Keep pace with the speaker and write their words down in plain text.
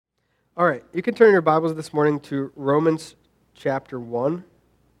All right, you can turn your Bibles this morning to Romans chapter 1.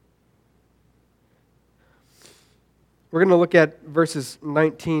 We're going to look at verses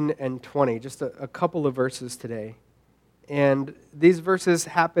 19 and 20, just a couple of verses today. And these verses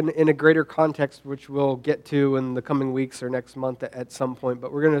happen in a greater context, which we'll get to in the coming weeks or next month at some point.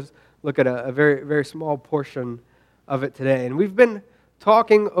 But we're going to look at a very, very small portion of it today. And we've been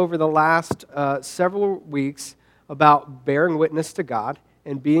talking over the last several weeks about bearing witness to God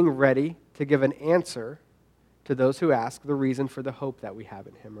and being ready to give an answer to those who ask the reason for the hope that we have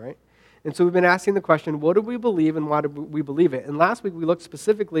in Him, right? And so we've been asking the question, what do we believe and why do we believe it? And last week we looked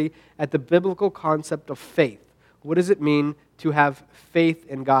specifically at the biblical concept of faith. What does it mean to have faith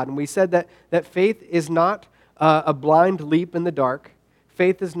in God? And we said that faith is not a blind leap in the dark.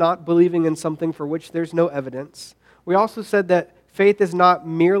 Faith is not believing in something for which there's no evidence. We also said that faith is not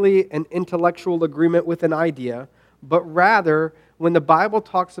merely an intellectual agreement with an idea, but rather, when the Bible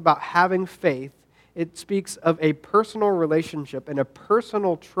talks about having faith, it speaks of a personal relationship and a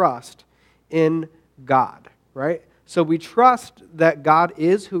personal trust in God, right? So we trust that God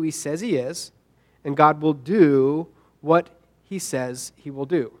is who He says He is, and God will do what He says He will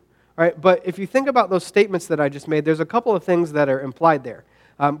do. All right? But if you think about those statements that I just made, there's a couple of things that are implied there.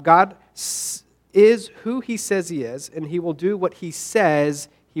 God is who He says He is, and He will do what He says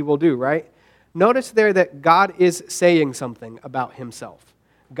He will do, right? Notice there that God is saying something about Himself.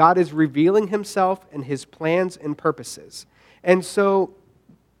 God is revealing Himself and His plans and purposes. And so,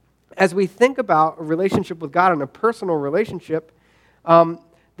 as we think about a relationship with God and a personal relationship,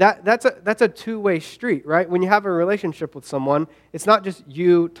 that's a two-way street, right? When you have a relationship with someone, it's not just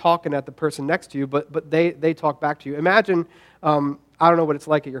you talking at the person next to you, but they talk back to you. Imagine, I don't know what it's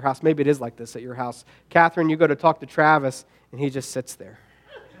like at your house. Maybe it is like this at your house. Catherine, you go to talk to Travis, and he just sits there.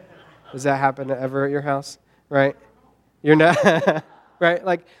 Does that happen ever at your house? Right? You're not right?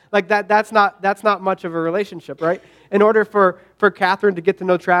 Like that's not much of a relationship, right? In order for Catherine to get to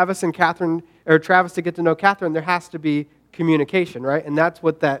know Travis and Travis to get to know Catherine, there has to be communication, right? And that's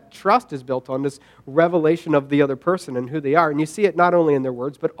what that trust is built on, this revelation of the other person and who they are. And you see it not only in their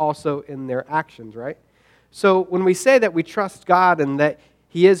words, but also in their actions, right? So when we say that we trust God and that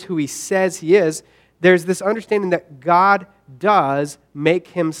He is who He says He is, there's this understanding that God does make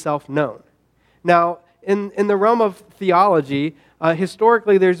Himself known. Now, in the realm of theology,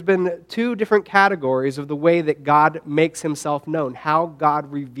 historically there's been two different categories of the way that God makes Himself known, how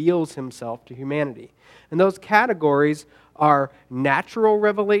God reveals Himself to humanity. And those categories are natural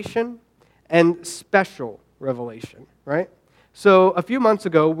revelation and special revelation, right? So a few months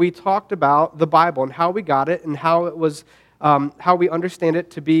ago, we talked about the Bible and how we got it and how it was how we understand it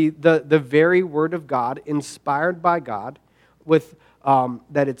to be the very Word of God, inspired by God, with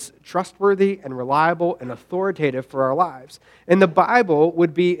that it's trustworthy and reliable and authoritative for our lives. And the Bible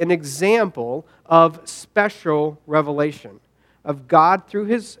would be an example of special revelation, of God through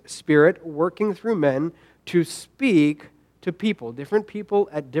His Spirit working through men to speak to people, different people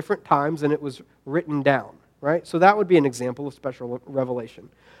at different times, and it was written down, right? So that would be an example of special revelation.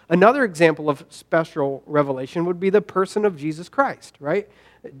 Another example of special revelation would be the person of Jesus Christ, right?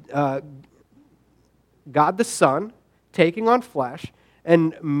 God the Son taking on flesh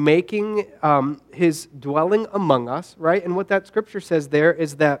and making His dwelling among us, right? And what that scripture says there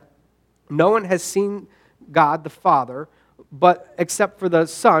is that no one has seen God the Father, but except for the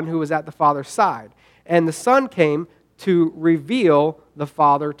Son who was at the Father's side. And the Son came to reveal the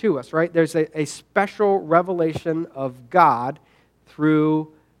Father to us, right? There's a special revelation of God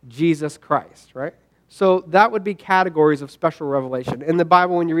through Jesus Christ, right? So that would be categories of special revelation. In the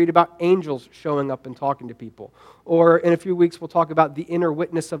Bible, when you read about angels showing up and talking to people, or in a few weeks we'll talk about the inner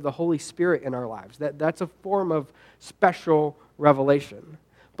witness of the Holy Spirit in our lives. That's a form of special revelation.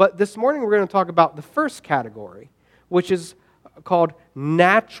 But this morning we're going to talk about the first category, which is called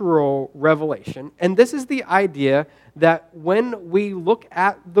natural revelation. And this is the idea that when we look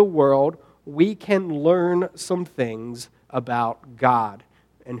at the world, we can learn some things about God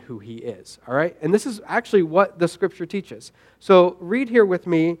and who He is, all right? And this is actually what the Scripture teaches. So read here with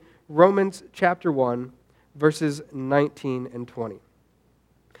me Romans chapter 1, verses 19 and 20.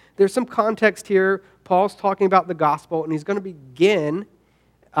 There's some context here. Paul's talking about the gospel, and he's going to begin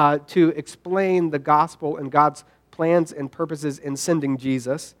to explain the gospel and God's plans and purposes in sending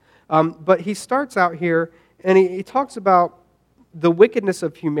Jesus. But he starts out here, and he talks about the wickedness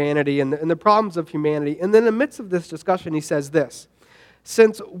of humanity and the problems of humanity. And then in the midst of this discussion, he says this: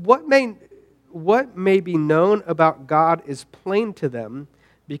 since what may be known about God is plain to them,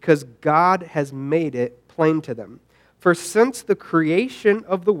 because God has made it plain to them. For since the creation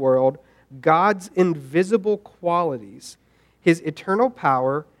of the world, God's invisible qualities, His eternal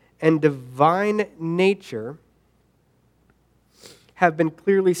power and divine nature have been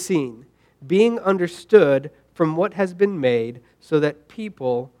clearly seen, being understood from what has been made, so that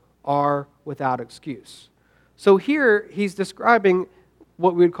people are without excuse. So here he's describing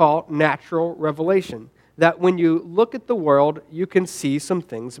what we would call natural revelation, that when you look at the world, you can see some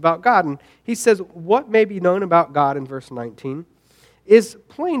things about God. And he says what may be known about God in verse 19 is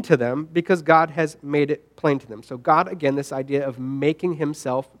plain to them because God has made it plain to them. So God, again, this idea of making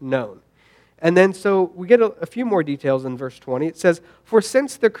himself known. And then so we get a few more details in verse 20. It says, "For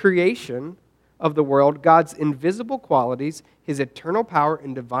since the creation of the world, God's invisible qualities, his eternal power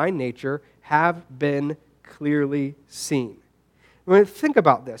and divine nature have been clearly seen." When we think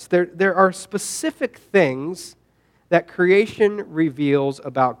about this, there are specific things that creation reveals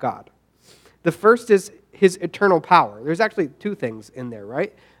about God. The first is his eternal power. There's actually two things in there,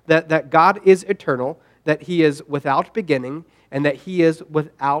 right? That God is eternal, that he is without beginning, and that he is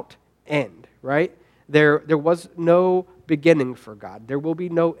without end, right? There was no beginning for God. There will be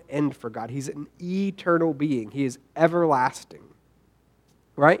no end for God. He's an eternal being. He is everlasting,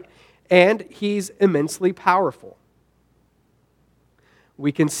 right? And he's immensely powerful.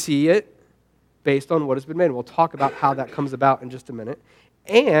 We can see it based on what has been made. We'll talk about how that comes about in just a minute.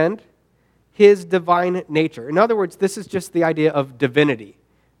 And his divine nature. In other words, this is just the idea of divinity,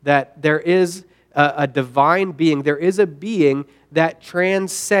 that there is a divine being. There is a being that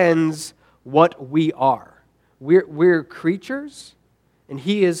transcends what we are. We're creatures, and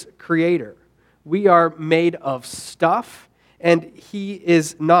he is creator. We are made of stuff, and he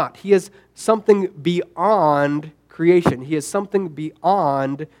is not. He is something beyond creation. He is something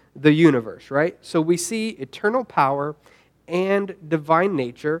beyond the universe, right? So we see eternal power and divine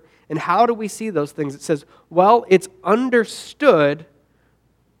nature. And how do we see those things? It says, well, it's understood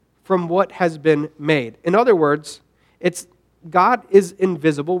from what has been made. In other words, God is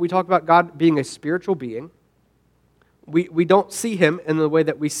invisible. We talk about God being a spiritual being. We don't see him in the way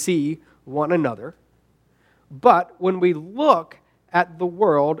that we see one another. But when we look at the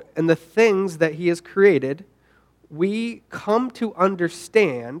world and the things that he has created, we come to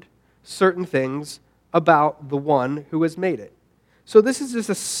understand certain things about the one who has made it. So this is just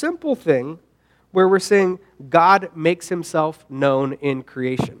a simple thing where we're saying God makes himself known in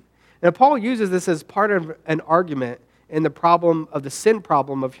creation. Now, Paul uses this as part of an argument in the problem of the sin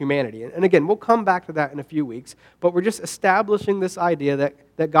problem of humanity. And again, we'll come back to that in a few weeks, but we're just establishing this idea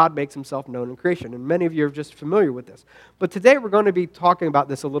that God makes himself known in creation. And many of you are just familiar with this. But today we're going to be talking about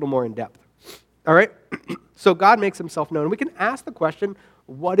this a little more in depth. All right? So God makes himself known. We can ask the question,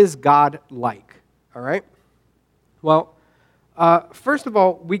 what is God like? All right? Well, first of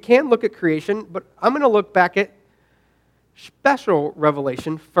all, we can look at creation, but I'm going to look back at special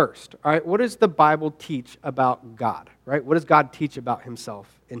revelation first. All right? What does the Bible teach about God? Right? What does God teach about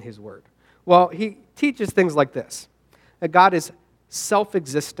himself in his word? Well, he teaches things like this, that God is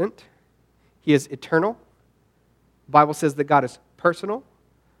self-existent. He is eternal. The Bible says that God is personal.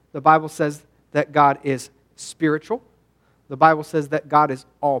 The Bible says that God is spiritual. The Bible says that God is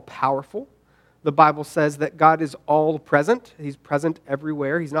all-powerful. The Bible says that God is all-present. He's present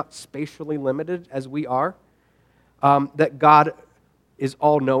everywhere. He's not spatially limited as we are. That God is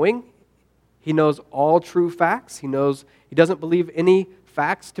all-knowing. He knows all true facts. He doesn't believe any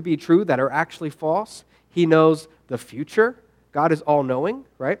facts to be true that are actually false. He knows the future. God is all-knowing,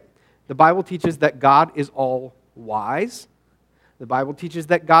 right? The Bible teaches that God is all-wise. The Bible teaches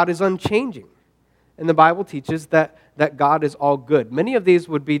that God is unchanging. And the Bible teaches that God is all good. Many of these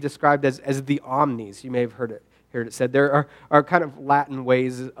would be described as the omnis. You may have heard it said. There are kind of Latin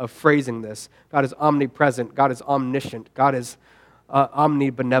ways of phrasing this. God is omnipresent. God is omniscient. God is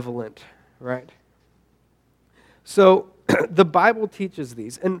omnibenevolent, right? So the Bible teaches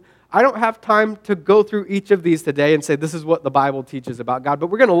these. And I don't have time to go through each of these today and say this is what the Bible teaches about God, but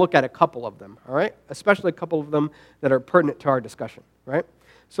we're going to look at a couple of them, all right? Especially a couple of them that are pertinent to our discussion, right?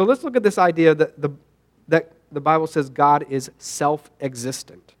 So let's look at this idea that the Bible says God is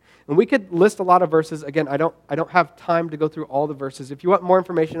self-existent. And we could list a lot of verses. Again, I don't have time to go through all the verses. If you want more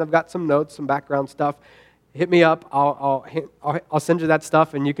information, I've got some notes, some background stuff. Hit me up. I'll send you that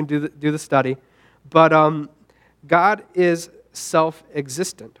stuff, and you can do the study. But God is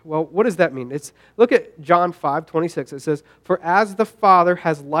self-existent. Well, what does that mean? Look at John 5:26. It says, "For as the Father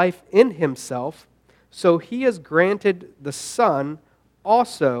has life in himself, so he has granted the Son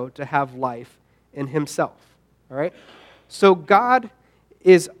also to have life in himself." All right? So God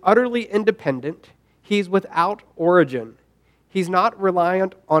is utterly independent. He's without origin. He's not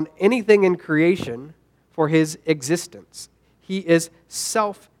reliant on anything in creation for his existence. He is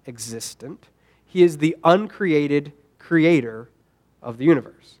self-existent. He is the uncreated creator of the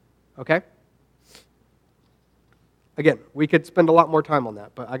universe. okay? Again, we could spend a lot more time on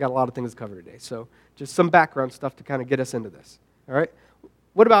that, but I got a lot of things to cover today. So just some background stuff to kind of get us into this, all right?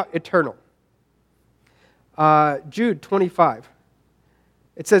 What about eternal? Jude 25.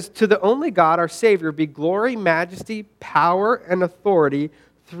 It says, "To the only God, our Savior, be glory, majesty, power, and authority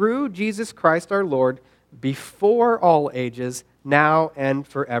through Jesus Christ our Lord, before all ages, now and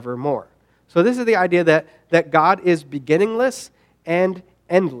forevermore." So this is the idea that God is beginningless and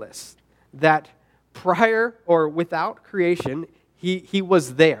endless, that prior or without creation, he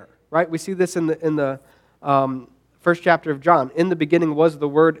was there, right? We see this in the first chapter of John. In the beginning was the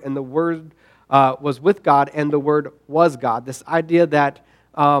Word, and the Word was with God, and the Word was God. This idea that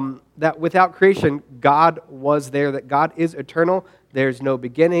without creation, God was there, that God is eternal. There's no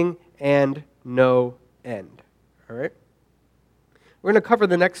beginning and no end. All right? We're going to cover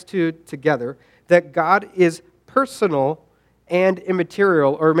the next two together, that God is personal and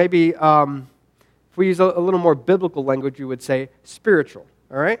immaterial, or maybe if we use a little more biblical language, you would say spiritual.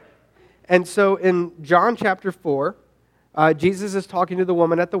 All right? And so in John chapter 4, Jesus is talking to the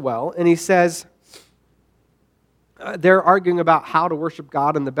woman at the well, and he says, they're arguing about how to worship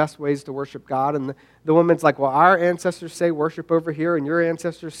God and the best ways to worship God. And the woman's like, well, our ancestors say worship over here, and your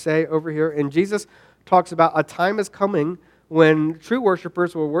ancestors say over here. And Jesus talks about a time is coming when true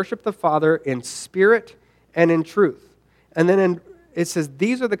worshipers will worship the Father in spirit and in truth. And then it says,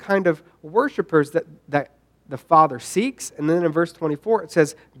 these are the kind of worshipers that the Father seeks. And then in verse 24, it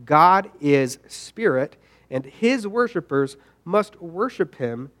says, God is spirit, and his worshipers must worship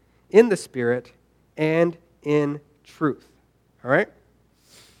him in the spirit and in truth. All right?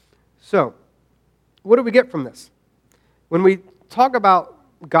 So, what do we get from this? When we talk about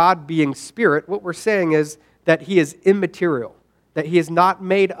God being spirit, what we're saying is that he is immaterial, that he is not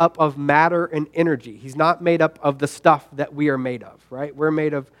made up of matter and energy. He's not made up of the stuff that we are made of, right? We're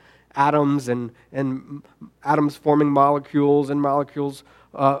made of atoms and atoms forming molecules and molecules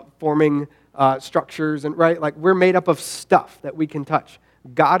forming structures, and right? Like we're made up of stuff that we can touch.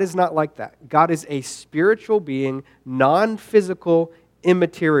 God is not like that. God is a spiritual being, non-physical,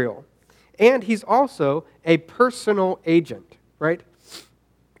 immaterial. And he's also a personal agent, right?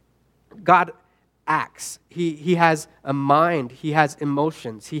 God acts. He has a mind. He has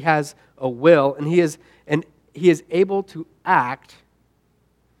emotions. He has a will, and he is able to act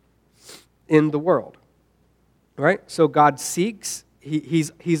in the world, right? So God seeks.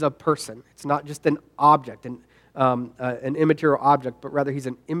 He's a person. It's not just an object, an immaterial object, but rather he's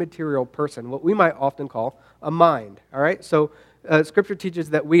an immaterial person, what we might often call a mind, all right? So Scripture teaches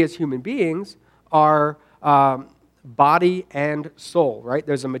that we as human beings are body and soul, right?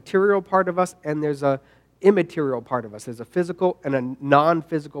 There's a material part of us and there's a immaterial part of us. There's a physical and a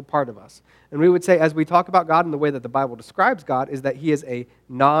non-physical part of us. And we would say, as we talk about God and the way that the Bible describes God, is that he is a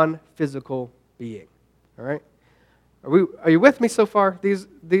non-physical being, all right? Are you with me so far? These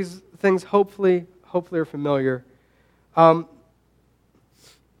things hopefully are familiar. One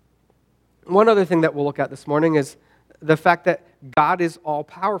other thing that we'll look at this morning is the fact that God is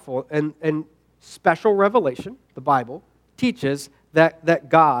all-powerful, and special revelation, the Bible, teaches that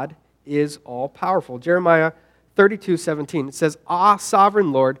God is all-powerful. Jeremiah 32:17, it says, "Ah,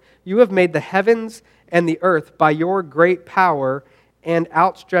 sovereign Lord, you have made the heavens and the earth by your great power and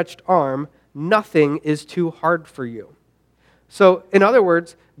outstretched arm. Nothing is too hard for you." So, in other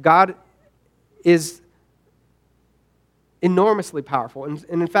words, God is enormously powerful. And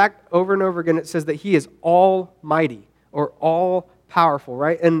in fact, over and over again, it says that he is almighty or all-powerful,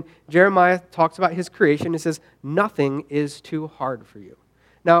 right? And Jeremiah talks about his creation. It says, nothing is too hard for you.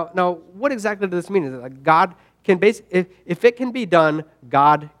 Now, what exactly does this mean? Is it like God can if it can be done,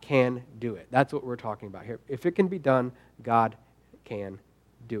 God can do it. That's what we're talking about here. If it can be done, God can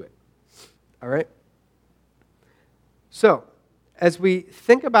do it. All right? So, as we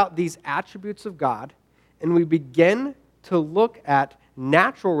think about these attributes of God, and we begin to look at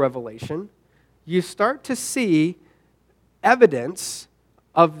natural revelation, you start to see evidence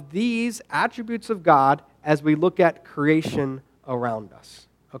of these attributes of God as we look at creation around us.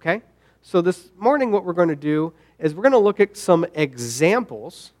 Okay? So this morning what we're going to do is we're going to look at some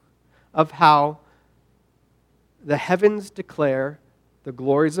examples of how the heavens declare the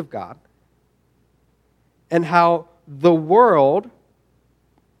glories of God, and how the world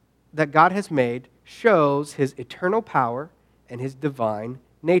that God has made shows his eternal power and his divine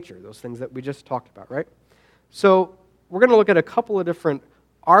nature, those things that we just talked about, right? So we're going to look at a couple of different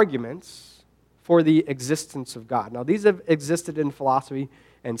arguments for the existence of God. Now, these have existed in philosophy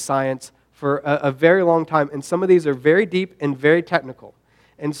and science for a very long time, and some of these are very deep and very technical.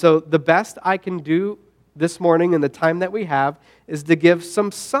 And so the best I can do this morning in the time that we have is to give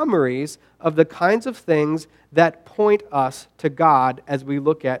some summaries of the kinds of things that point us to God as we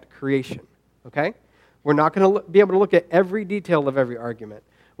look at creation, okay? We're not going to be able to look at every detail of every argument.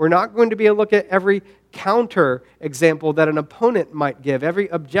 We're not going to be able to look at every counter example that an opponent might give, every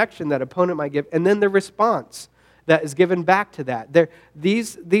objection that an opponent might give, and then the response that is given back to that.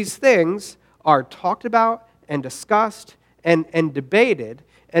 These things are talked about and discussed and debated.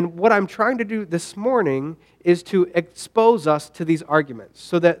 And what I'm trying to do this morning is to expose us to these arguments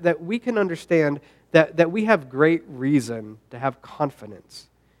so that we can understand that we have great reason to have confidence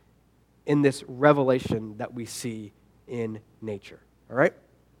in this revelation that we see in nature. All right?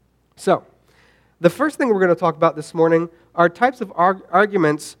 So, the first thing we're going to talk about this morning are types of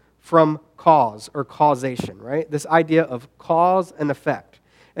arguments from cause or causation, right? This idea of cause and effect.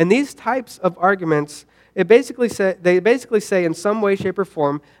 And these types of arguments, they basically say in some way, shape, or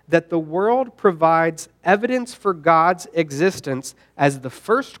form that the world provides evidence for God's existence as the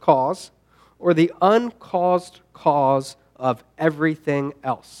first cause or the uncaused cause of everything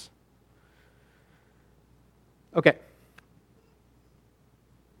else. Okay.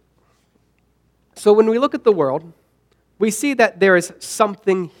 So when we look at the world, we see that there is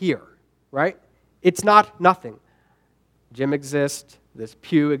something here, right? It's not nothing. Jim exists, this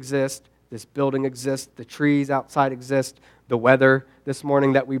pew exists, this building exists, the trees outside exist, the weather this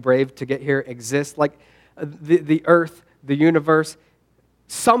morning that we braved to get here exists. Like the earth, the universe,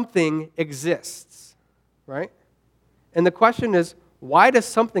 something exists, right? And the question is, why does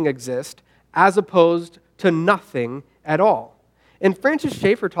something exist as opposed to nothing at all? And Francis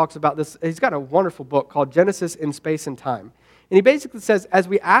Schaeffer talks about this. He's got a wonderful book called Genesis in Space and Time. And he basically says, as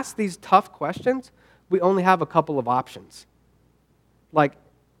we ask these tough questions, we only have a couple of options. Like,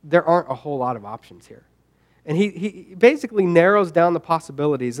 there aren't a whole lot of options here. And he basically narrows down the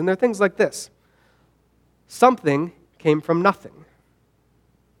possibilities. And they're things like this. Something came from nothing.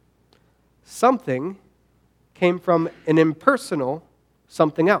 Something came from an impersonal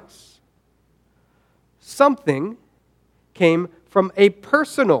something else. Something came from a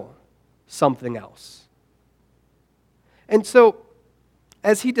personal something else. And so,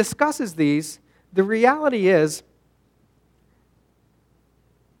 as he discusses these, the reality is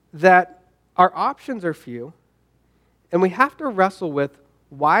that our options are few, and we have to wrestle with,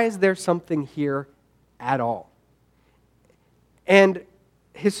 why is there something here at all? And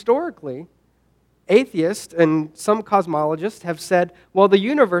historically, atheists and some cosmologists have said, well, the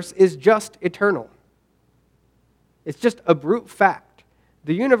universe is just eternal. It's just a brute fact.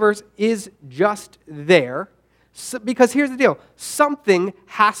 The universe is just there because here's the deal. Something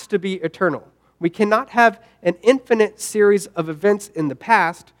has to be eternal. We cannot have an infinite series of events in the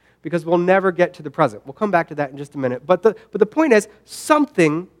past because we'll never get to the present. We'll come back to that in just a minute. But the point is,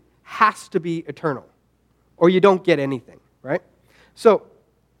 something has to be eternal or you don't get anything, right? So,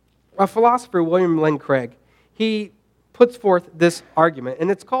 a philosopher, William Lane Craig, he puts forth this argument,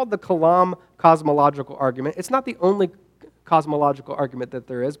 and it's called the Kalam cosmological argument. It's not the only cosmological argument that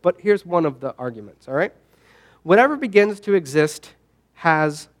there is, but here's one of the arguments, all right? Whatever begins to exist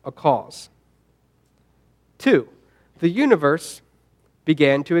has a cause. 2, the universe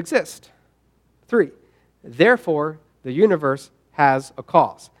began to exist. 3, therefore, the universe has a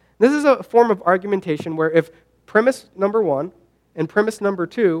cause. This is a form of argumentation where if premise number 1 and premise number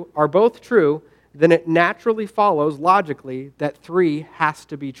 2 are both true, then it naturally follows logically that 3 has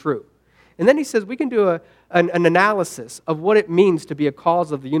to be true. And then he says we can do an analysis of what it means to be a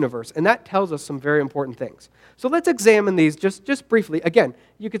cause of the universe, and that tells us some very important things. So let's examine these just briefly. Again,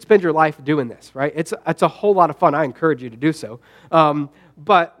 you could spend your life doing this, right? It's a whole lot of fun. I encourage you to do so.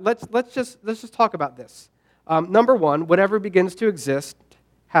 But let's just talk about this. Number 1, whatever begins to exist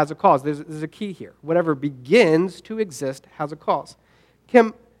has a cause. There's a key here. Whatever begins to exist has a cause.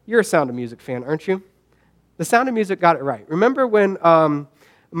 Kim, you're a Sound of Music fan, aren't you? The Sound of Music got it right. Remember when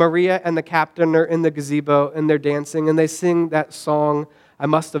Maria and the captain are in the gazebo and they're dancing and they sing that song, I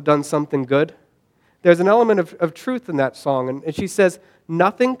Must Have Done Something Good? There's an element of truth in that song. And she says,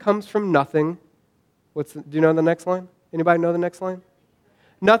 nothing comes from nothing. Do you know the next line? Anybody know the next line?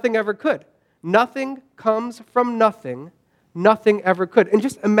 Nothing ever could. Nothing comes from nothing. Nothing ever could. And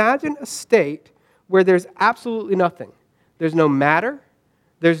just imagine a state where there's absolutely nothing. There's no matter.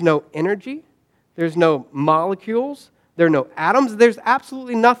 There's no energy. There's no molecules. There are no atoms. There's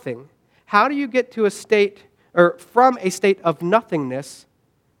absolutely nothing. How do you get to a state, or from a state of nothingness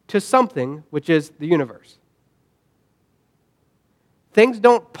to something, which is the universe? Things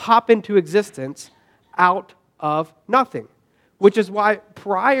don't pop into existence out of nothing, which is why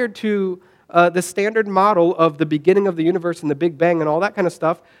prior to the standard model of the beginning of the universe and the Big Bang and all that kind of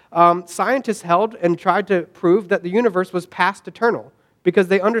stuff, scientists held and tried to prove that the universe was past eternal because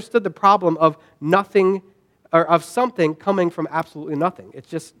they understood the problem of nothing or of something coming from absolutely nothing. It's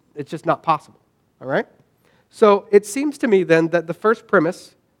just not possible. All right? So it seems to me then that the first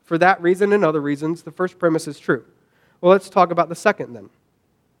premise, for that reason and other reasons, the first premise is true. Well, let's talk about the second then.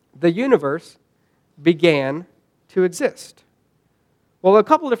 The universe began to exist. Well, a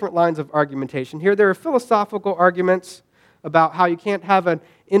couple different lines of argumentation here. There are philosophical arguments about how you can't have an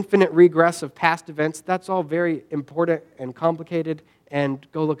infinite regress of past events. That's all very important and complicated, and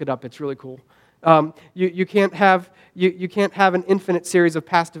go look it up. It's really cool. You can't have an infinite series of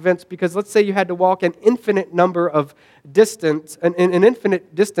past events because let's say you had to walk an infinite number of distance, an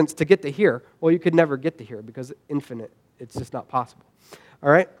infinite distance to get to here. Well, you could never get to here because infinite, it's just not possible.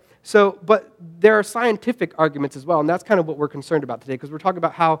 All right? So, but there are scientific arguments as well, and that's kind of what we're concerned about today because we're talking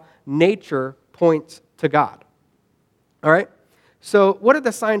about how nature points to God. All right? So, what are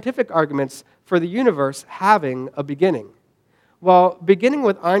the scientific arguments for the universe having a beginning? Well, beginning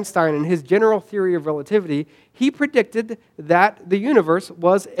with Einstein and his general theory of relativity, he predicted that the universe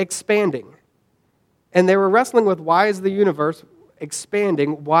was expanding. And they were wrestling with why is the universe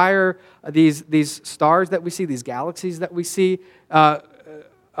expanding? Why are these stars that we see, these galaxies that we see,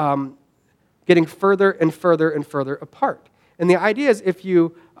 getting further and further and further apart? And the idea is if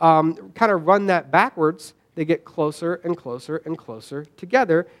you kind of run that backwards, they get closer and closer and closer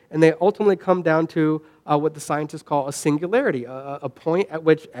together, and they ultimately come down to what the scientists call a singularity, a point at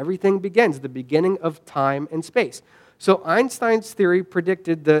which everything begins, the beginning of time and space. So Einstein's theory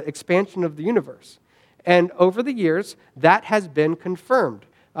predicted the expansion of the universe. And over the years, that has been confirmed.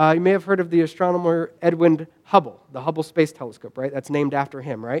 You may have heard of the astronomer Edwin Hubble, the Hubble Space Telescope, right? That's named after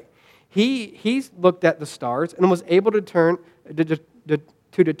him, right? He looked at the stars and was able to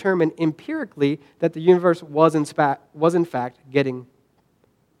determine empirically that the universe was in fact getting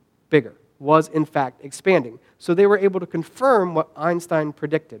bigger, was in fact expanding. So they were able to confirm what Einstein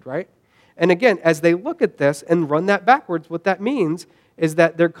predicted, right? And again, as they look at this and run that backwards, what that means is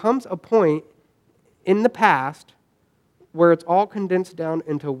that there comes a point in the past where it's all condensed down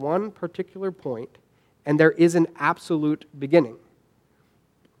into one particular point, and there is an absolute beginning.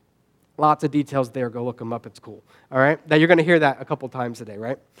 Lots of details there. Go look them up. It's cool. All right? Now, you're going to hear that a couple times today,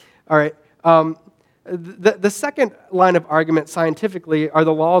 right? All right. The second line of argument scientifically are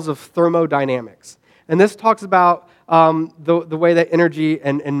the laws of thermodynamics. And this talks about the way that energy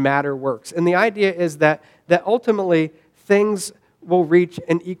and matter works. And the idea is that ultimately things will reach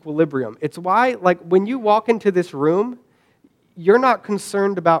an equilibrium. It's why, like, when you walk into this room, you're not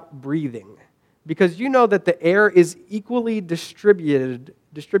concerned about breathing because you know that the air is equally distributed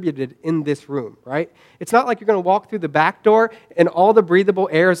in this room, right? It's not like you're going to walk through the back door and all the breathable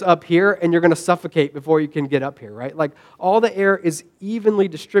air is up here and you're going to suffocate before you can get up here, right? Like all the air is evenly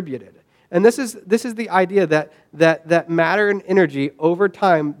distributed. And this is the idea that matter and energy over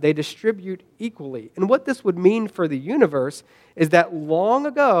time, they distribute equally. And what this would mean for the universe is that long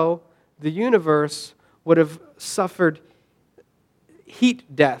ago, the universe would have suffered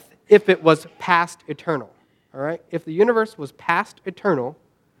heat death if it was past eternal. All right? If the universe was past eternal,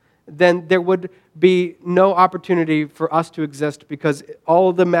 then there would be no opportunity for us to exist because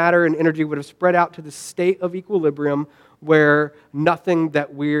all the matter and energy would have spread out to the state of equilibrium where nothing that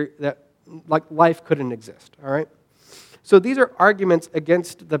like life couldn't exist. All right? So these are arguments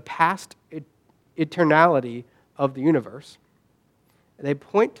against the past eternality of the universe. They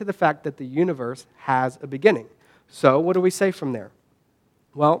point to the fact that the universe has a beginning. So what do we say from there?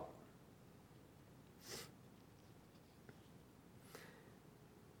 Well,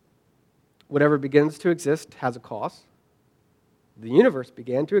 whatever begins to exist has a cause. The universe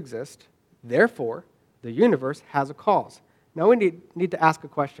began to exist. Therefore, the universe has a cause. Now we need to ask a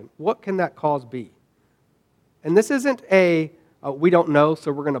question. What can that cause be? And this isn't we don't know,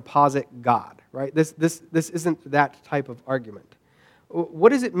 so we're going to posit God, right? This isn't that type of argument. What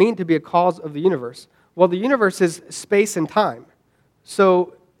does it mean to be a cause of the universe? Well, the universe is space and time.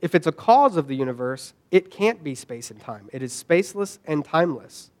 So if it's a cause of the universe, it can't be space and time. It is spaceless and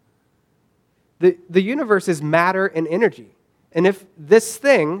timeless. The universe is matter and energy. And if this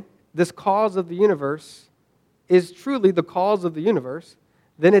thing, this cause of the universe, is truly the cause of the universe,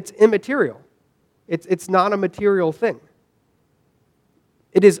 then it's immaterial. It's not a material thing.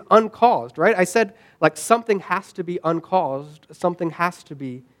 It is uncaused, right? I said, like, something has to be uncaused, something has to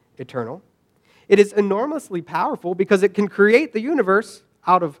be eternal. It is enormously powerful because it can create the universe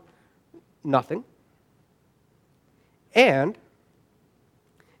out of nothing. And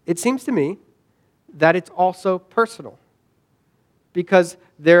it seems to me that it's also personal because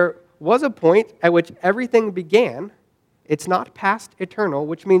there was a point at which everything began. It's not past eternal,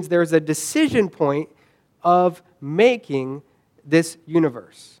 which means there's a decision point of making this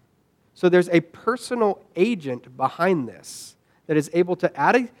universe. So there's a personal agent behind this that is able to,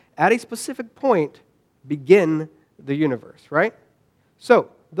 at a specific point, begin the universe, right? So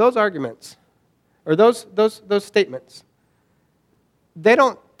those arguments, or those statements, they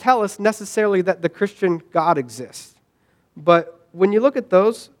don't tell us necessarily that the Christian God exists. But when you look at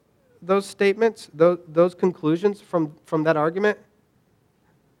those statements, those conclusions from that argument,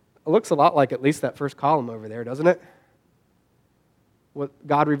 it looks a lot like at least that first column over there, doesn't it? What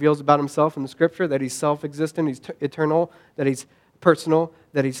God reveals about himself in the Scripture, that he's self-existent, he's eternal, that he's personal,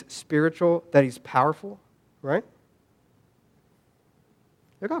 that he's spiritual, that he's powerful, right?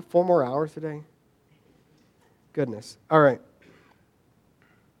 I got 4 more hours today. Goodness. All right.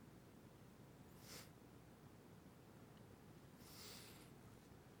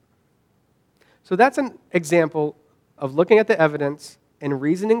 So that's an example of looking at the evidence and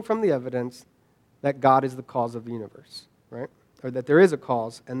reasoning from the evidence that God is the cause of the universe, right? Or that there is a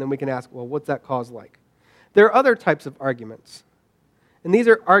cause, and then we can ask, well, what's that cause like? There are other types of arguments, and these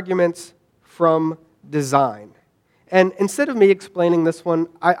are arguments from design. And instead of me explaining this one,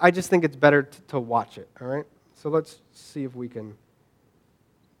 I just think it's better to watch it, all right? So let's see if we can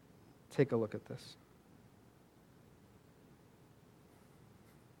take a look at this.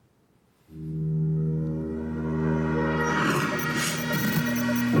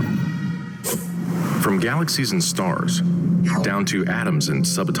 From galaxies and stars, down to atoms and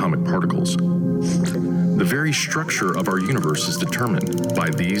subatomic particles, the very structure of our universe is determined by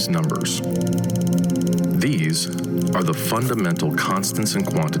these numbers. These are the fundamental constants and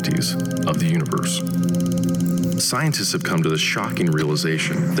quantities of the universe. Scientists have come to the shocking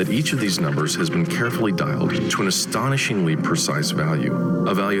realization that each of these numbers has been carefully dialed to an astonishingly precise value,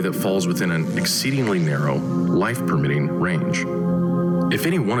 a value that falls within an exceedingly narrow, life-permitting range. If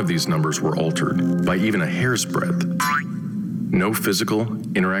any one of these numbers were altered by even a hair's breadth, no physical,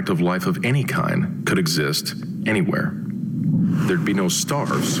 interactive life of any kind could exist anywhere. There'd be no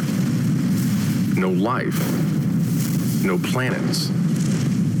stars, no life, no planets,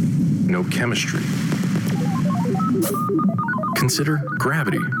 no chemistry. Consider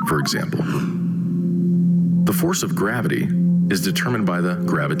gravity, for example. The force of gravity is determined by the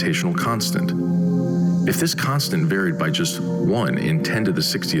gravitational constant. If this constant varied by just 1 in 10 to the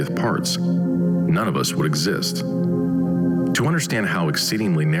 60th parts, none of us would exist. To understand how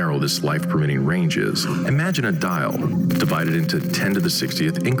exceedingly narrow this life-permitting range is, imagine a dial divided into 10 to the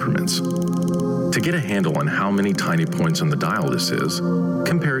 60th increments. To get a handle on how many tiny points on the dial this is,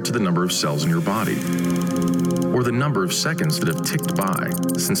 compare it to the number of cells in your body, or the number of seconds that have ticked by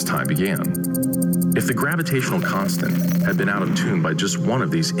since time began. If the gravitational constant had been out of tune by just one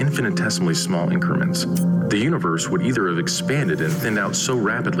of these infinitesimally small increments, the universe would either have expanded and thinned out so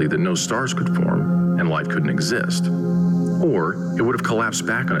rapidly that no stars could form and life couldn't exist, or it would have collapsed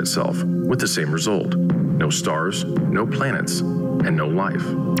back on itself with the same result: no stars, no planets, and no life.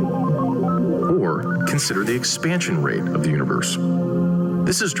 Or consider the expansion rate of the universe.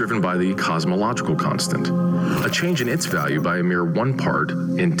 This is driven by the cosmological constant. A change in its value by a mere 1 part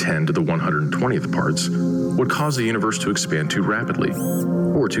in 10 to the 120th parts would cause the universe to expand too rapidly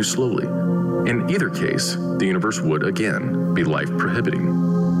or too slowly. In either case, the universe would, again, be life-prohibiting.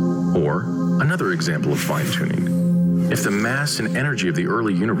 Or another example of fine-tuning. If the mass and energy of the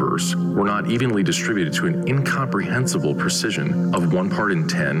early universe were not evenly distributed to an incomprehensible precision of 1 part in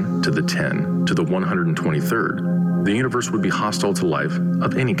 10 to the 10 to the 123rd, the universe would be hostile to life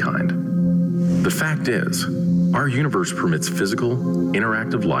of any kind. The fact is, our universe permits physical,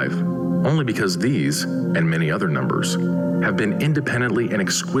 interactive life only because these, and many other numbers, have been independently and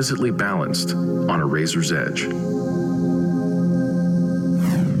exquisitely balanced on a razor's edge.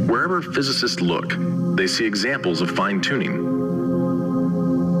 Wherever physicists look, they see examples of fine-tuning.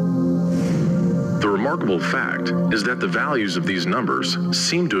 The remarkable fact is that the values of these numbers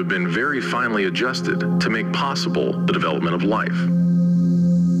seem to have been very finely adjusted to make possible the development of life.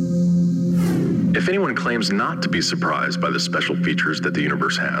 If anyone claims not to be surprised by the special features that the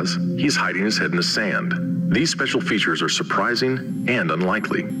universe has, he's hiding his head in the sand. These special features are surprising and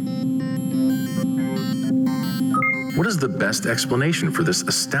unlikely. What is the best explanation for this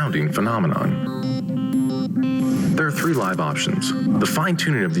astounding phenomenon? There are 3 live options. The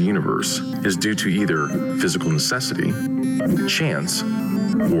fine-tuning of the universe is due to either physical necessity, chance,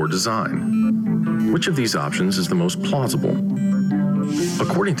 or design. Which of these options is the most plausible?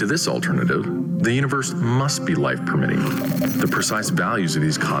 According to this alternative, the universe must be life-permitting. The precise values of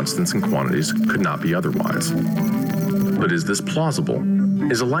these constants and quantities could not be otherwise. But is this plausible?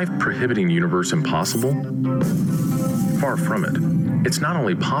 Is a life-prohibiting universe impossible? Far from it. It's not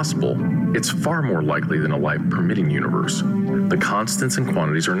only possible, it's far more likely than a life-permitting universe. The constants and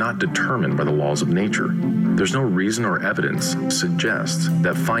quantities are not determined by the laws of nature. There's no reason or evidence suggests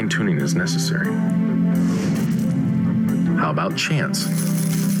that fine-tuning is necessary. How about chance?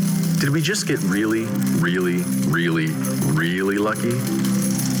 Did we just get really, really, really, really lucky?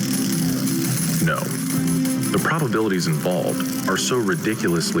 No. The probabilities involved are so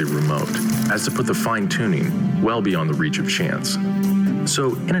ridiculously remote as to put the fine-tuning well beyond the reach of chance.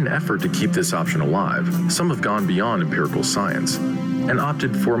 So, in an effort to keep this option alive, some have gone beyond empirical science and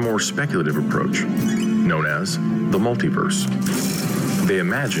opted for a more speculative approach, known as the multiverse. They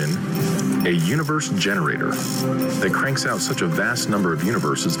imagine a universe generator that cranks out such a vast number of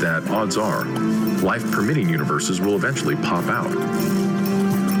universes that, odds are, life-permitting universes will eventually pop out.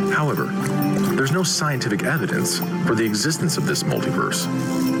 However, there's no scientific evidence for the existence of this multiverse.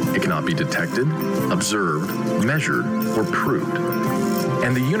 It cannot be detected, observed, measured, or proved.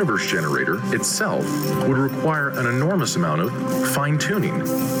 And the universe generator itself would require an enormous amount of fine-tuning.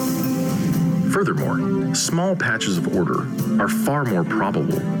 Furthermore, small patches of order are far more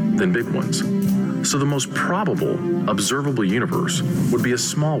probable than big ones. So the most probable observable universe would be a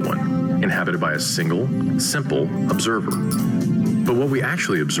small one, inhabited by a single, simple observer. But what we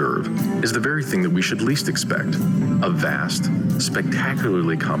actually observe is the very thing that we should least expect: a vast,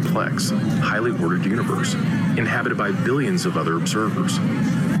 spectacularly complex, highly ordered universe, inhabited by billions of other observers.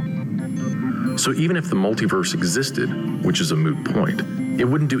 So even if the multiverse existed, which is a moot point, it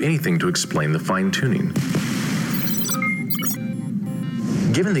wouldn't do anything to explain the fine-tuning.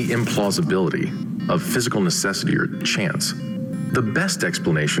 Given the implausibility of physical necessity or chance, the best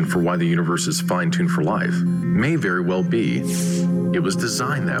explanation for why the universe is fine-tuned for life may very well be it was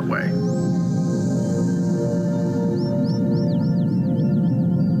designed that way.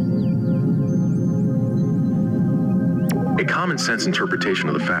 A common-sense interpretation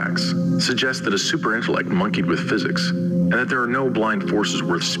of the facts suggests that a superintellect monkeyed with physics, and that there are no blind forces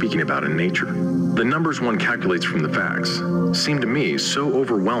worth speaking about in nature. The numbers one calculates from the facts seem to me so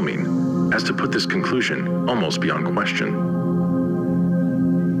overwhelming as to put this conclusion almost beyond question.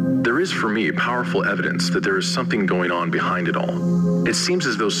 There is for me powerful evidence that there is something going on behind it all. It seems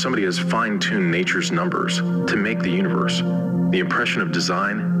as though somebody has fine-tuned nature's numbers to make the universe. The impression of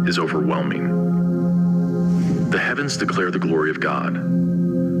design is overwhelming. The heavens declare the glory of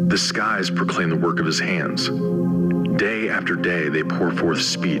God. The skies proclaim the work of his hands. Day after day they pour forth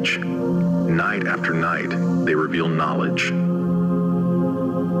speech. Night after night they reveal knowledge.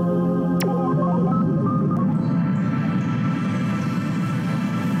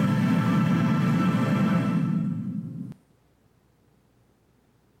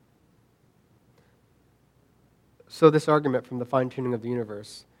 So this argument from the fine-tuning of the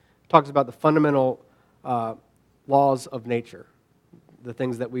universe talks about the fundamental laws of nature, the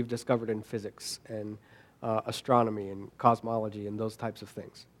things that we've discovered in physics and astronomy and cosmology and those types of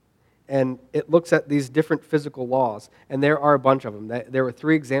things. And it looks at these different physical laws, and there are a bunch of them. There were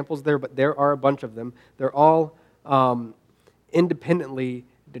 3 examples there, but there are a bunch of them. They're all independently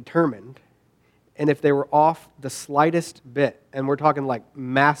determined. And if they were off the slightest bit, and we're talking like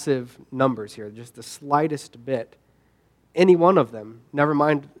massive numbers here, just the slightest bit, any one of them, never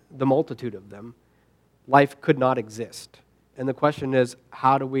mind the multitude of them, life could not exist. And the question is,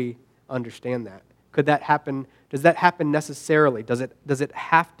 how do we understand that? Could that happen? Does that happen necessarily? Does it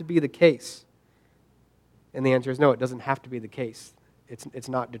have to be the case? And the answer is no, it doesn't have to be the case. It's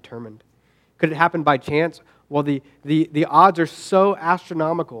not determined. Could it happen by chance? Well, the odds are so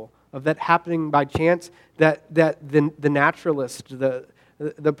astronomical of that happening by chance that the naturalist,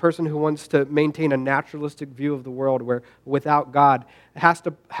 the person who wants to maintain a naturalistic view of the world where without God has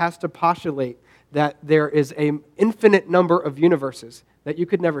to postulate that there is an infinite number of universes that you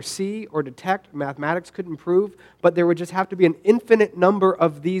could never see or detect, mathematics couldn't prove, but there would just have to be an infinite number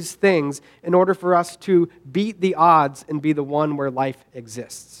of these things in order for us to beat the odds and be the one where life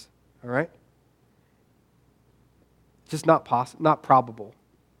exists. All right? Just not probable.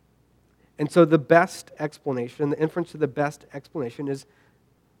 And so the best explanation, the inference to the best explanation is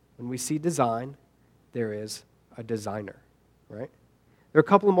when we see design, there is a designer, right? There are a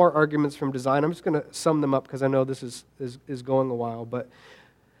couple of more arguments from design. I'm just going to sum them up because I know this is going a while. But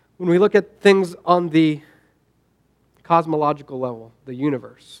when we look at things on the cosmological level, the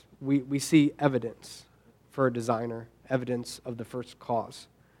universe, we see evidence for a designer, evidence of the first cause.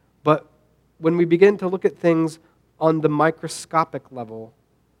 But when we begin to look at things on the microscopic level,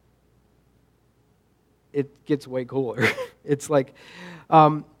 it gets way cooler. It's like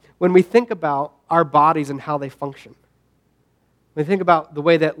when we think about our bodies and how they function, When we think about the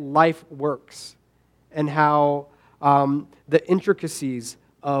way that life works and how the intricacies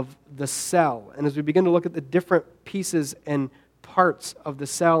of the cell, and as we begin to look at the different pieces and parts of the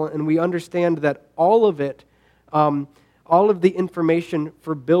cell, and we understand that all of it, all of the information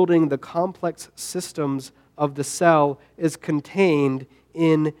for building the complex systems of the cell is contained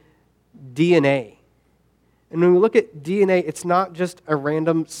in DNA. And when we look at DNA, it's not just a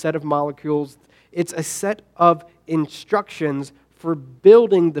random set of molecules. It's a set of instructions for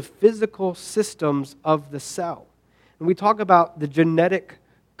building the physical systems of the cell. And we talk about the genetic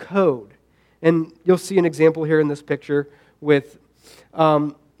code. And you'll see an example here in this picture with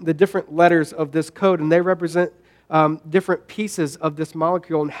the different letters of this code, and they represent different pieces of this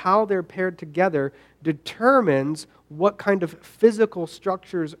molecule, and how they're paired together determines what kind of physical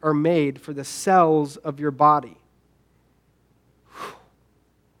structures are made for the cells of your body.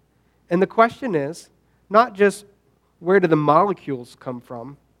 And the question is not just where do the molecules come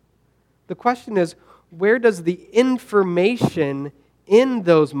from? The question is, where does the information in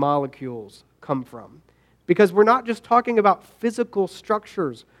those molecules come from? Because we're not just talking about physical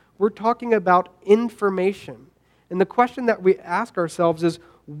structures, we're talking about information. And the question that we ask ourselves is,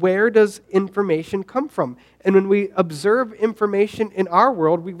 where does information come from? And when we observe information in our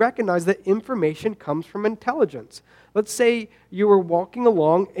world, we recognize that information comes from intelligence. Let's say you were walking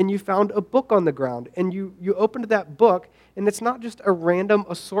along and you found a book on the ground, and you opened that book, and it's not just a random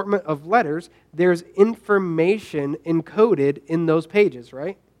assortment of letters. There's information encoded in those pages,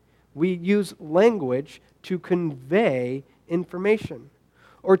 right? We use language to convey information.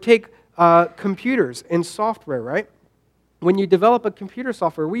 Or take computers and software, right? When you develop a computer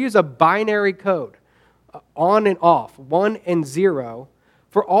software, we use a binary code, on and off, 1 and 0,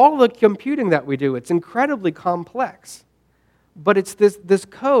 for all the computing that we do. It's incredibly complex. But it's this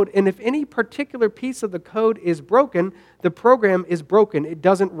code, and if any particular piece of the code is broken, the program is broken. It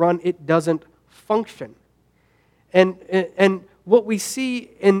doesn't run, it doesn't function. And what we see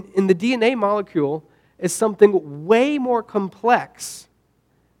in the DNA molecule is something way more complex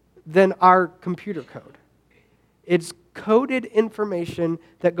than our computer code. It's coded information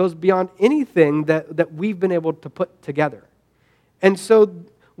that goes beyond anything that we've been able to put together. And so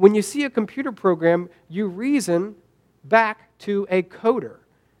when you see a computer program, you reason back to a coder.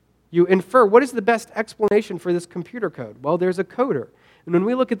 You infer, what is the best explanation for this computer code? Well, there's a coder. And when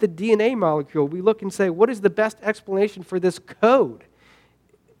we look at the DNA molecule, we look and say, what is the best explanation for this code?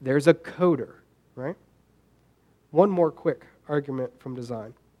 There's a coder, right? One more quick argument from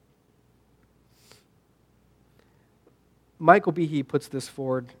design. Michael Behe puts this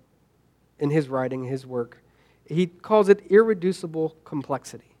forward in his writing, his work. He calls it irreducible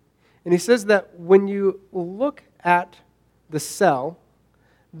complexity. And he says that when you look at the cell,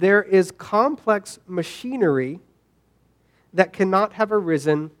 there is complex machinery that cannot have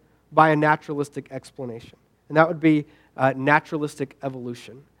arisen by a naturalistic explanation. And that would be naturalistic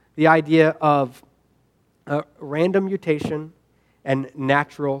evolution. The idea of random mutation and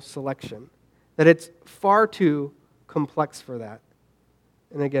natural selection. That it's far too complex for that.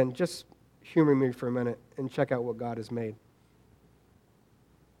 And again, just humor me for a minute and check out what God has made.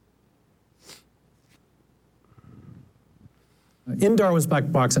 In Darwin's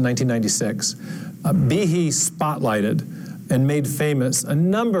Black Box in 1996, Behe spotlighted and made famous a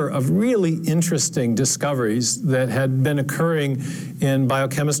number of really interesting discoveries that had been occurring in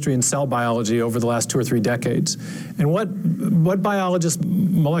biochemistry and cell biology over the last 2 or 3 decades. And what biologists,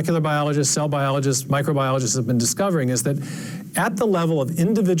 molecular biologists, cell biologists, microbiologists have been discovering is that at the level of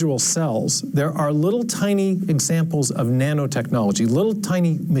individual cells, there are little tiny examples of nanotechnology, little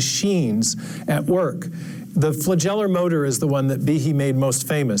tiny machines at work. The flagellar motor is the one that Behe made most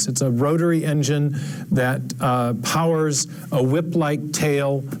famous. It's a rotary engine that powers a whip-like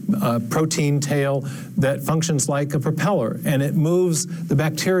tail, protein tail, that functions like a propeller, and it moves the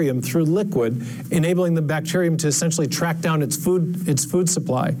bacterium through liquid, enabling the bacterium to essentially track down its food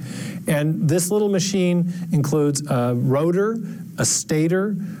supply. And this little machine includes a rotor, a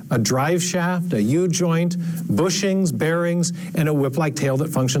stator, a drive shaft, a U-joint, bushings, bearings, and a whip-like tail that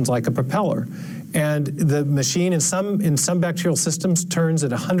functions like a propeller. And the machine in some bacterial systems turns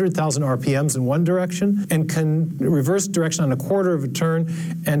at 100,000 RPMs in one direction and can reverse direction on a quarter of a turn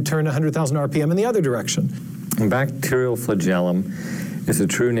and turn 100,000 RPM in the other direction. Bacterial flagellum is a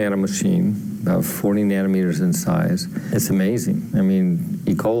true nanomachine, about 40 nanometers in size. It's amazing. I mean,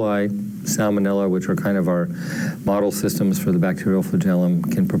 E. coli, Salmonella, which are kind of our model systems for the bacterial flagellum,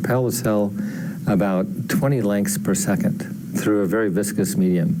 can propel a cell about 20 lengths per second through a very viscous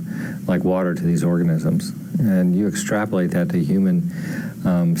medium like water to these organisms. And you extrapolate that to human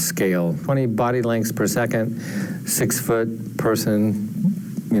scale. 20 body lengths per second, 6-foot person,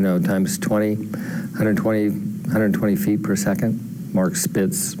 times 20, 120 feet per second. Mark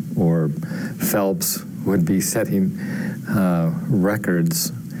Spitz or Phelps would be setting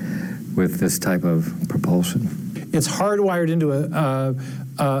records with this type of propulsion. It's hardwired into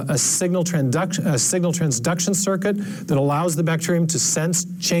a signal transduction circuit that allows the bacterium to sense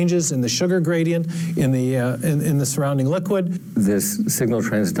changes in the sugar gradient in the surrounding liquid. This Signal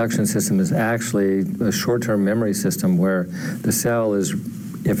transduction system is actually a short-term memory system where the cell is,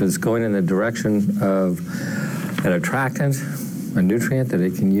 if it's going in the direction of an attractant, a nutrient that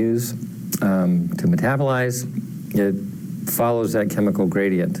it can use to metabolize, it follows that chemical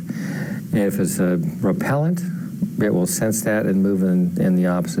gradient. If it's a repellent, it will sense that and move in the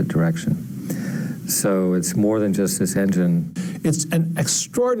opposite direction. So it's more than just this engine. It's an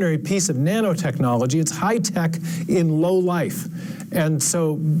extraordinary piece of nanotechnology. It's high tech in low life. And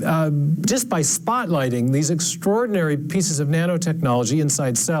so just by spotlighting these extraordinary pieces of nanotechnology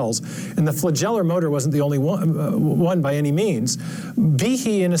inside cells, and the flagellar motor wasn't the only one by any means,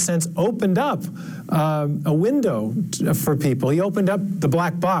 Behe, in a sense, opened up a window for people. He opened up the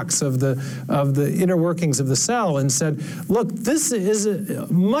black box of the inner workings of the cell and said, look, this is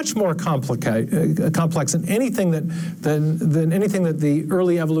much more complex than anything that the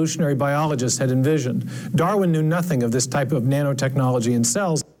early evolutionary biologists had envisioned. Darwin knew nothing of this type of nanotechnology in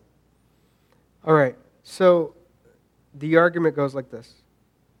cells. All right, so the argument goes like this.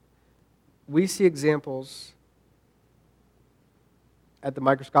 We see examples at the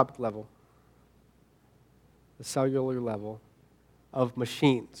microscopic level, the cellular level, of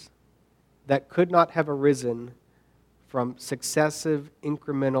machines that could not have arisen from successive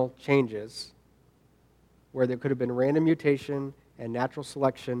incremental changes where there could have been random mutation and natural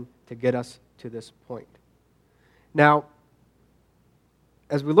selection to get us to this point. Now,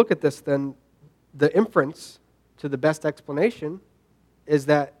 as we look at this, then the inference to the best explanation is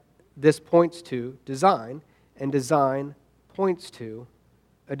that this points to design, and design points to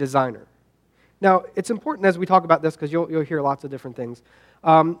a designer. Now, it's important as we talk about this, because you'll hear lots of different things.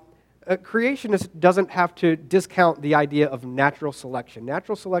 A creationist doesn't have to discount the idea of natural selection.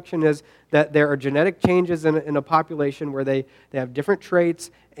 Natural selection is that there are genetic changes in a population where they have different traits,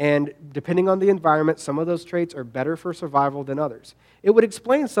 and depending on the environment, some of those traits are better for survival than others. It would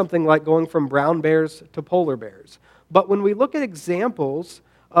explain something like going from brown bears to polar bears. But when we look at examples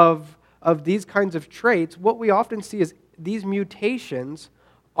of these kinds of traits, what we often see is these mutations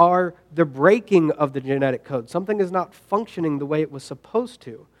are the breaking of the genetic code. Something is not functioning the way it was supposed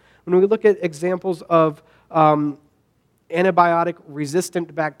to. When we look at examples of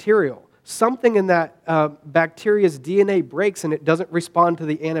antibiotic-resistant bacterial, something in that bacteria's DNA breaks and it doesn't respond to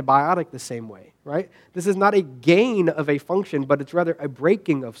the antibiotic the same way, right? This is not a gain of a function, but it's rather a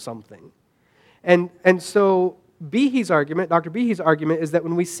breaking of something. And so Behe's argument, Dr. Behe's argument, is that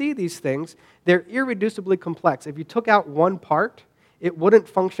when we see these things, they're irreducibly complex. If you took out one part, it wouldn't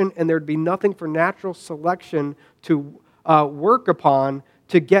function, and there'd be nothing for natural selection to work upon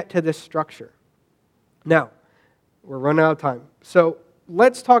to get to this structure. Now, we're running out of time. So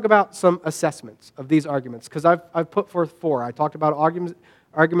let's talk about some assessments of these arguments, because I've put forth 4. I talked about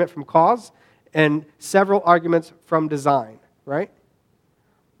argument from cause and several arguments from design, right?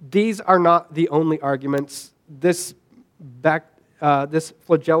 These are not the only arguments. This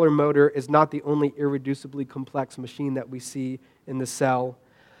flagellar motor is not the only irreducibly complex machine that we see in the cell.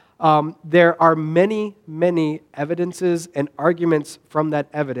 There are many, many evidences and arguments from that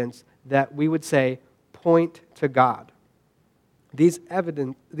evidence that we would say point to God. These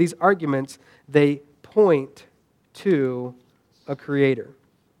arguments, they point to a creator.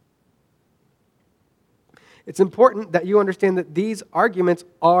 It's important that you understand that these arguments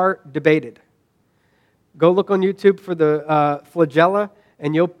are debated. Go look on YouTube for the flagella,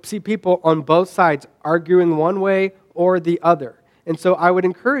 and you'll see people on both sides arguing one way or the other. And so I would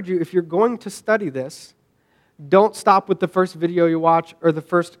encourage you, if you're going to study this, don't stop with the first video you watch or the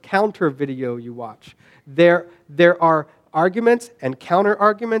first counter video you watch. There are arguments and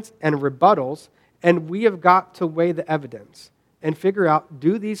counter-arguments and rebuttals, and we have got to weigh the evidence and figure out,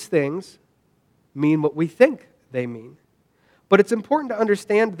 do these things mean what we think they mean? But it's important to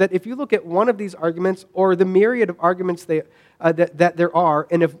understand that if you look at one of these arguments or the myriad of arguments that there are,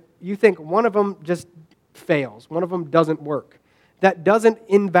 and if you think one of them just fails, one of them doesn't work, that doesn't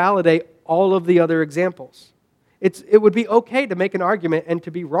invalidate all of the other examples. It would be okay to make an argument and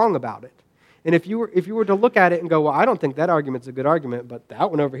to be wrong about it. And if you were to look at it and go, well, I don't think that argument's a good argument, but that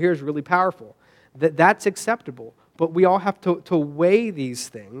one over here is really powerful, that's acceptable. But we all have to weigh these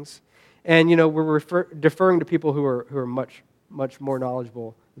things. And, we're deferring to people who are much much more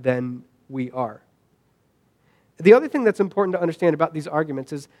knowledgeable than we are. The other thing that's important to understand about these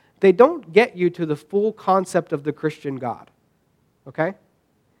arguments is they don't get you to the full concept of the Christian God, okay?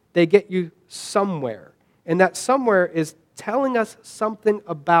 They get you somewhere, and that somewhere is telling us something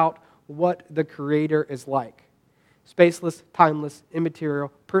about what the Creator is like. Spaceless, timeless,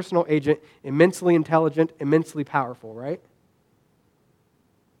 immaterial, personal agent, immensely intelligent, immensely powerful, right?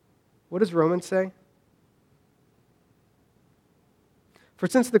 What does Romans say? For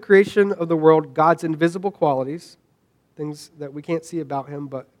since the creation of the world, God's invisible qualities, things that we can't see about him,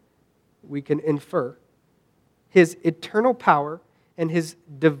 but we can infer, his eternal power and his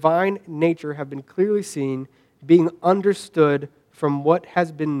divine nature have been clearly seen, being understood from what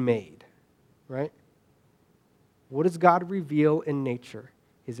has been made, right? What does God reveal in nature?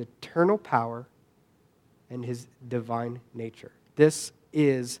 His eternal power and his divine nature. This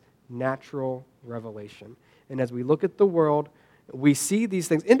is natural revelation. And as we look at the world, we see these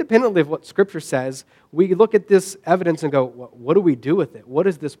things independently of what Scripture says. We look at this evidence and go, what do we do with it? What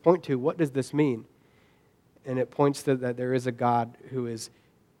does this point to? What does this mean? And it points to that there is a God who is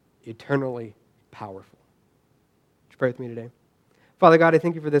eternally powerful. Would you pray with me today? Father God, I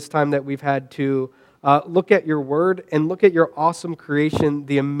thank you for this time that we've had to look at your word and look at your awesome creation,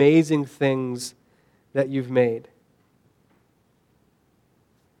 the amazing things that you've made.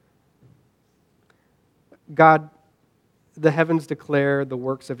 God, the heavens declare the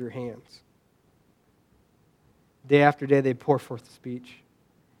works of your hands. Day after day they pour forth speech.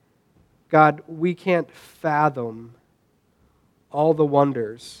 God, we can't fathom all the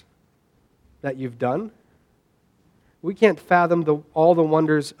wonders that you've done. We can't fathom all the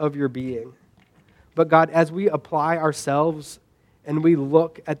wonders of your being. But God, as we apply ourselves and we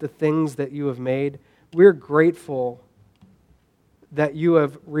look at the things that you have made, we're grateful that you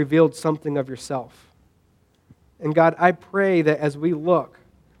have revealed something of yourself. And God, I pray that as we look,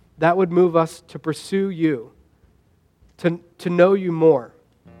 that would move us to pursue you, to know you more,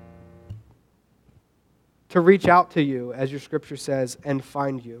 to reach out to you, as your scripture says, and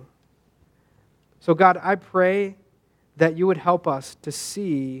find you. So God, I pray that you would help us to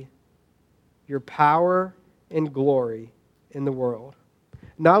see your power and glory in the world.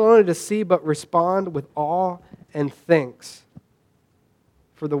 Not only to see, but respond with awe and thanks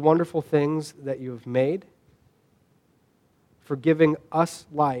for the wonderful things that you have made, for giving us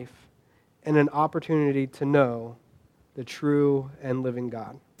life and an opportunity to know the true and living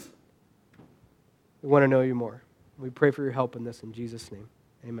God. We want to know you more. We pray for your help in this in Jesus' name.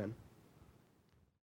 Amen.